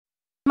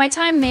My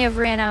time may have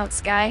ran out,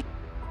 Sky.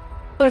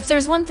 But if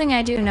there's one thing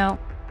I do know,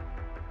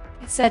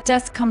 it's that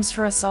death comes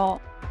for us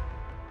all.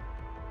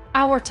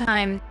 Our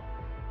time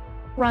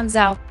runs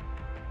out.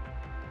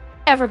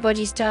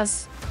 Everybody's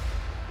does.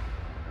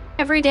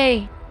 Every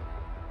day,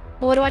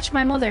 I would watch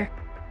my mother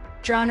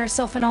drown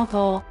herself in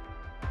alcohol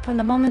from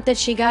the moment that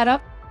she got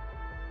up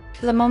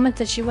to the moment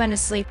that she went to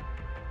sleep,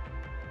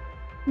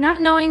 not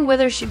knowing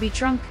whether she'd be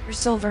drunk or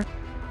sober.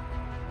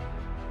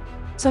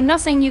 So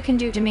nothing you can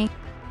do to me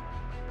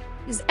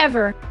is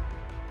ever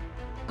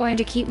going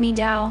to keep me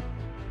down.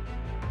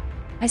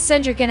 I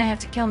said you're gonna have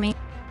to kill me.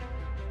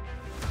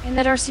 And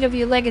that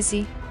RCW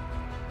legacy,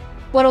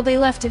 what'll be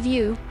left of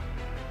you,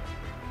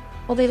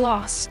 will be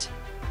lost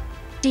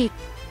deep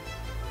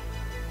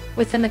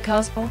within the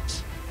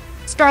cosmos.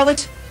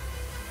 Scarlet,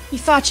 you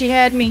thought you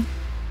had me,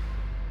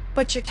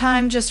 but your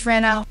time just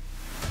ran out.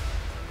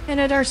 And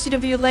at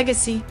RCW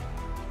Legacy,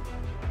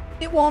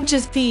 it won't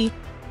just be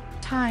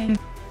time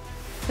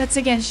that's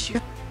against you,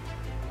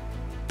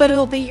 but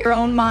it'll be your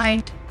own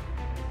mind.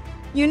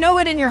 You know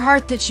it in your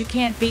heart that you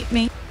can't beat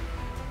me.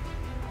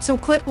 So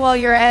quit while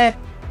you're at it,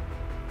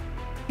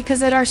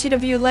 because at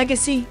RCW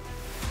Legacy,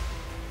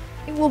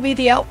 it will be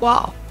the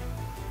Outlaw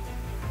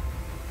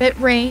that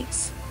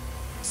reigns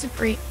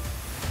supreme.